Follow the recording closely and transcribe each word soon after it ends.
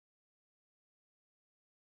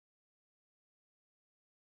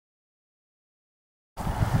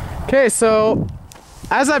Okay, so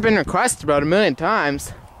as I've been requested about 1,000,000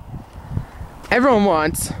 times, everyone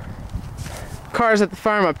wants cars at the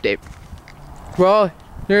farm update. Well,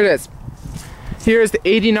 here it is. Here's the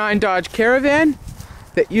 '89 Dodge Caravan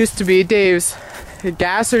that used to be Dave's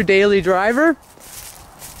gasser daily driver.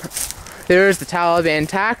 There's the Taliban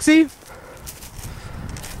taxi.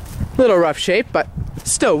 Little rough shape, but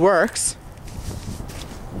still works.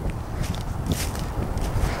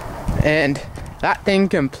 And that thing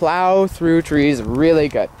can plow through trees really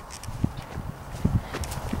good.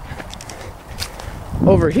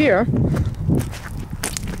 Over here,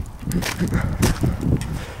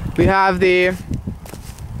 we have the, I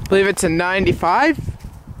believe it's a '95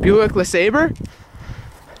 Buick LeSabre.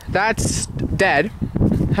 That's dead.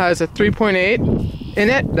 Has a 3.8 in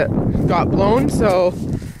it that got blown, so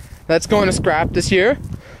that's going to scrap this year.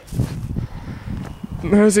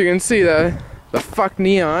 As you can see, the fuck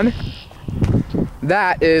neon,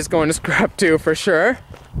 that is going to scrap too for sure.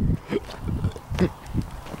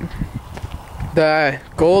 The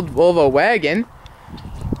gold Volvo wagon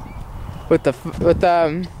with the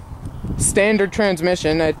standard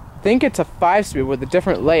transmission. I think it's a 5-speed with a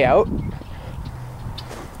different layout.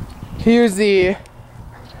 Here's the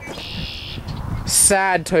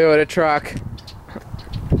sad Toyota truck.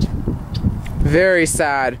 Very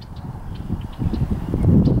sad.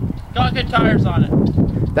 Got good tires on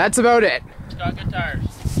it. That's about it. It's got good tires.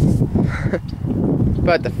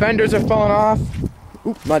 But the fenders are falling off.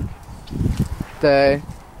 Oop, mud. The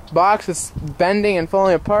box is bending and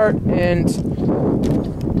falling apart, and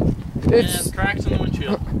it's and cracks in the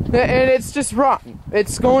windshield. And it's just rotten.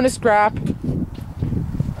 It's going to scrap.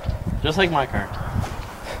 Just like my car.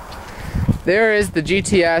 There is the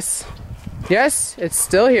GTS. Yes, it's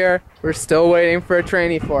still here. We're still waiting for a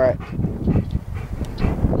trainee for it.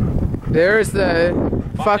 There's the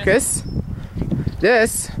Focus.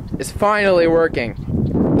 This is finally working.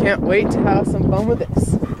 Can't wait to have some fun with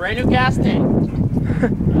this. Brand new gas tank.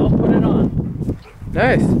 I'll put it on.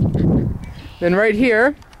 Nice. Then right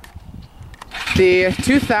here, the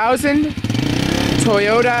 2000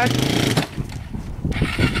 Toyota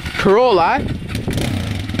Corolla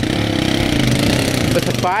with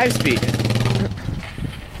a 5-speed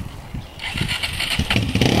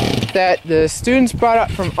that the students brought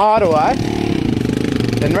up from Ottawa.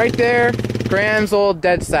 Then right there, Graham's old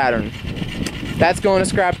dead Saturn. That's going to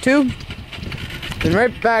scrap too. Then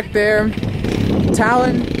right back there,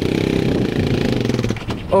 Talon.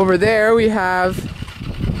 Over there we have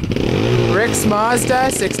Rick's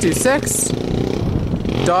Mazda 626,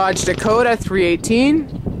 Dodge Dakota 318,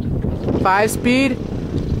 5-speed,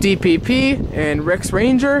 DPP, and Rick's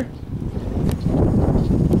Ranger.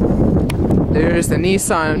 There's the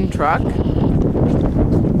Nissan truck,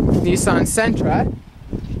 Nissan Sentra.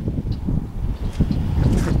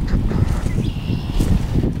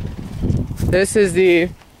 This is the, I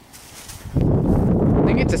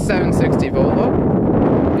think it's a 760 Volvo.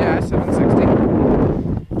 Yeah,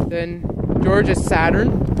 760. Then George's Saturn.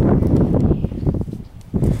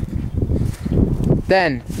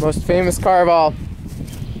 Then, most famous car of all,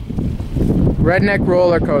 Redneck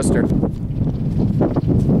Roller Coaster.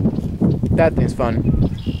 That thing's fun.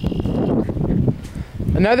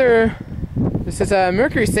 This is a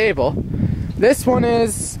Mercury Sable. This one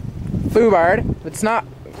is foobarred. It's not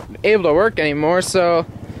able to work anymore, so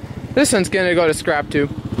this one's gonna go to scrap too.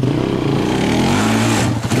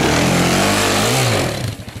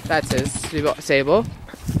 That's his Sable.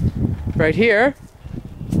 Right here,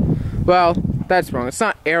 well, that's wrong. It's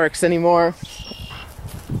not Eric's anymore.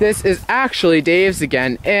 This is actually Dave's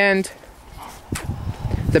again, and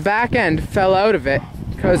the back end fell out of it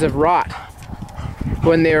because of rot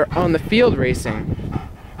when they were on the field racing.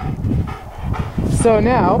 So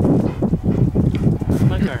now,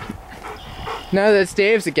 now that it's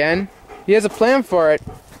Dave's again, he has a plan for it.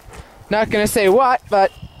 Not gonna say what,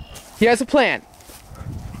 but he has a plan.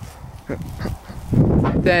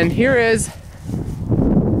 Then here is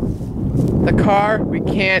the car we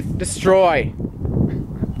can't destroy.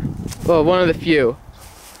 Well, one of the few.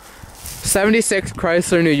 76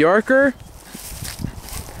 Chrysler New Yorker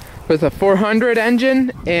with a 400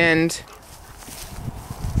 engine and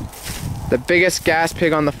the biggest gas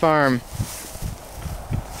pig on the farm.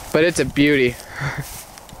 But it's a beauty.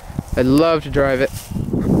 I'd love to drive it.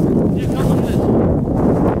 Dude, come look at this.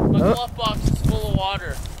 My glove box is full of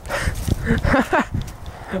water.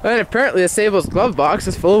 And apparently the Sable's glove box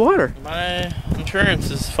is full of water. My insurance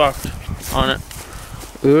is fucked on it.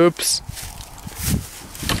 Oops.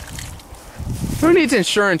 Who needs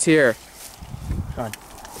insurance here? God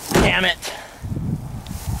damn it.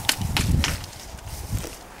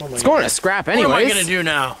 It's going to scrap anyways. What am I gonna do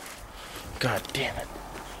now? God damn it.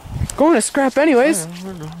 It's going to scrap anyways.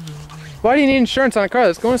 Why do you need insurance on a car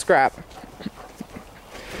that's going to scrap?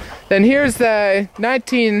 Then here's the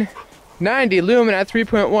 1990 Lumina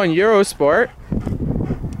 3.1 Eurosport.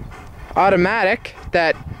 Automatic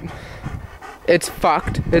that it's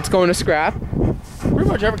fucked. It's going to scrap. Pretty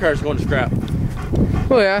much every car is going to scrap.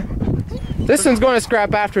 Well, yeah. This one's going to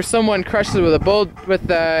scrap after someone crushes it with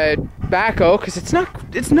a backhoe because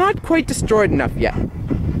it's not quite destroyed enough yet.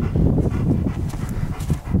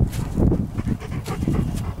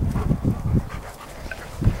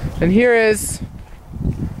 And here is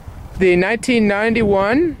the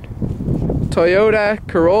 1991 Toyota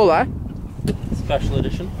Corolla. Special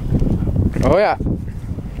edition. Oh yeah.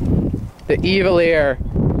 The Evil Air.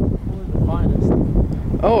 The finest.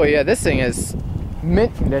 Oh yeah, this thing is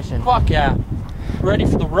mint condition. Fuck yeah. Ready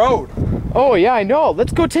for the road. Oh yeah, I know.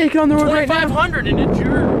 Let's go take it on the road right now. 2,500 and it's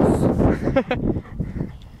yours.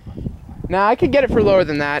 Nah, I could get it for lower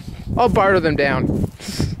than that. I'll barter them down.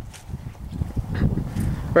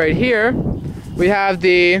 Right here, we have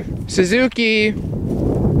the Suzuki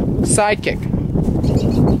Sidekick.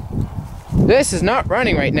 This is not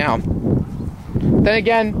running right now. Then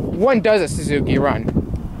again, when does a Suzuki run?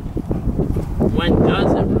 When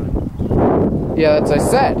does it run? Yeah, that's what I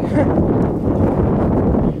said.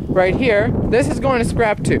 Right here, this is going to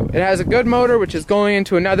scrap too. It has a good motor which is going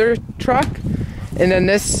into another truck, and then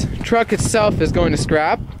this truck itself is going to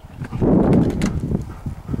scrap.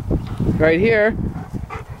 Right here,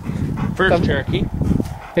 First Cherokee.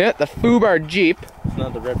 yeah, the Fubar Jeep. It's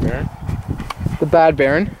not the Red Baron. The Bad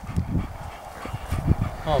Baron.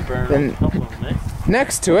 Oh, Baron. Then-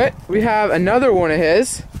 Next to it, we have another one of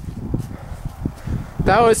his.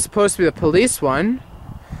 That was supposed to be the police one,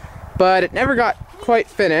 but it never got quite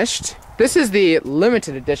finished. This is the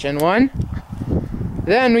limited edition one.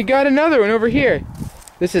 Then we got another one over here.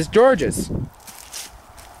 This is George's.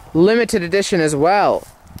 Limited edition as well.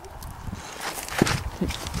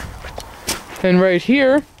 And right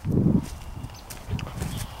here,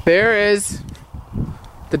 there is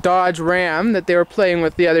the Dodge Ram that they were playing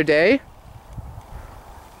with the other day.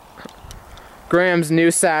 Graham's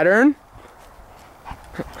new Saturn.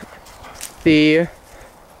 The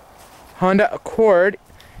Honda Accord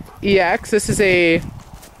EX. This is a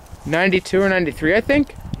 92 or 93, I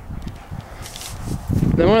think.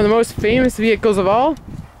 Then one of the most famous vehicles of all,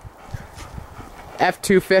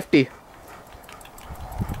 F-250.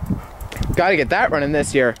 Gotta get that running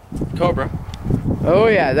this year. Cobra. Oh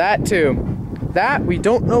yeah, that too. That, we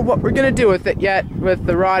don't know what we're gonna do with it yet, with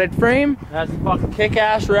the rotted frame. That's a fucking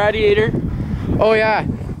kick-ass radiator. Oh yeah,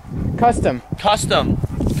 custom. Custom.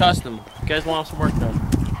 It's custom. You guys want some work done?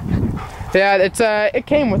 Yeah, it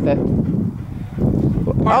came with it.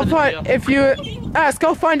 I'll find, if you ask,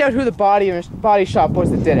 I'll find out who the body shop was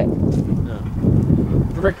that did it. No.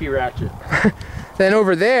 Ricky Ratchet. Then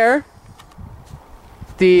over there,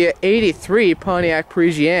 the 83 Pontiac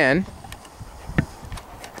Parisienne.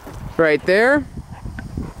 Right there,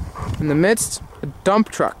 in the midst, a dump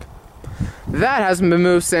truck. That hasn't been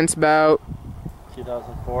moved since about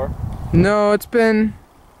 2004. No, it's been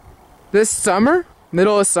this summer,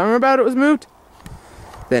 middle of summer about it was moved.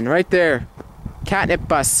 Then right there, catnip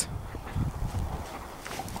bus.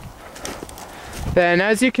 Then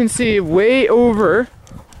as you can see way over,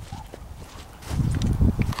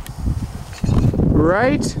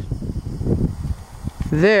 right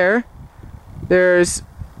there, there's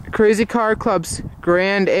Crazy Car Club's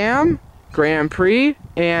Grand Am, Grand Prix,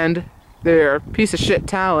 and their piece of shit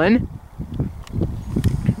Talon.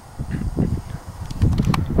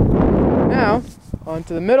 Now, on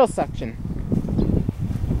to the middle section.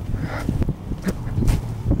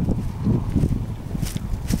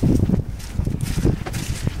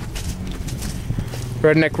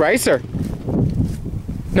 Redneck Racer.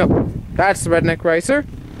 No, that's the Redneck Racer.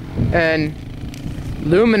 And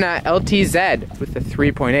Lumina LTZ with the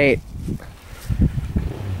 3.8.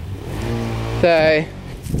 The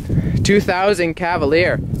 2000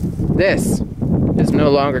 Cavalier. This is no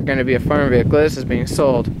longer going to be a farm vehicle. This is being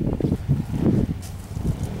sold.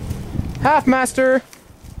 Halfmaster.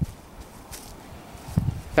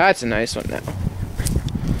 That's a nice one now.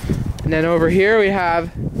 And then over here we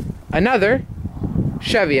have another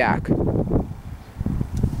Chevyac.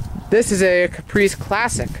 This is a Caprice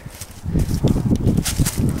Classic.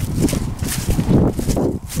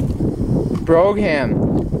 Brougham.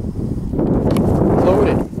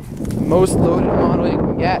 Loaded. Most loaded model you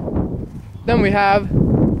can get. Then we have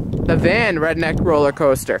the Van Redneck Roller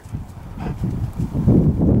Coaster.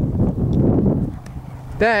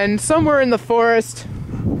 Then somewhere in the forest,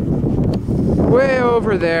 way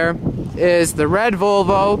over there, is the red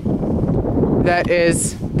Volvo that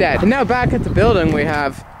is dead. And now back at the building we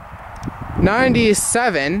have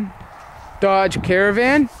 97 Dodge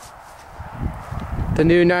Caravan, the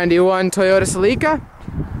new 91 Toyota Celica,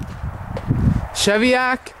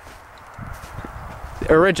 Cheviac,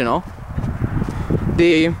 the original,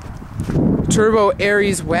 the Turbo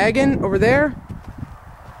Aries wagon over there,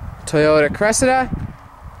 Toyota Cressida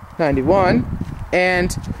 91,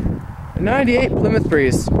 and a 98 Plymouth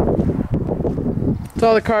Breeze. It's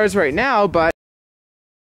all the cars right now, but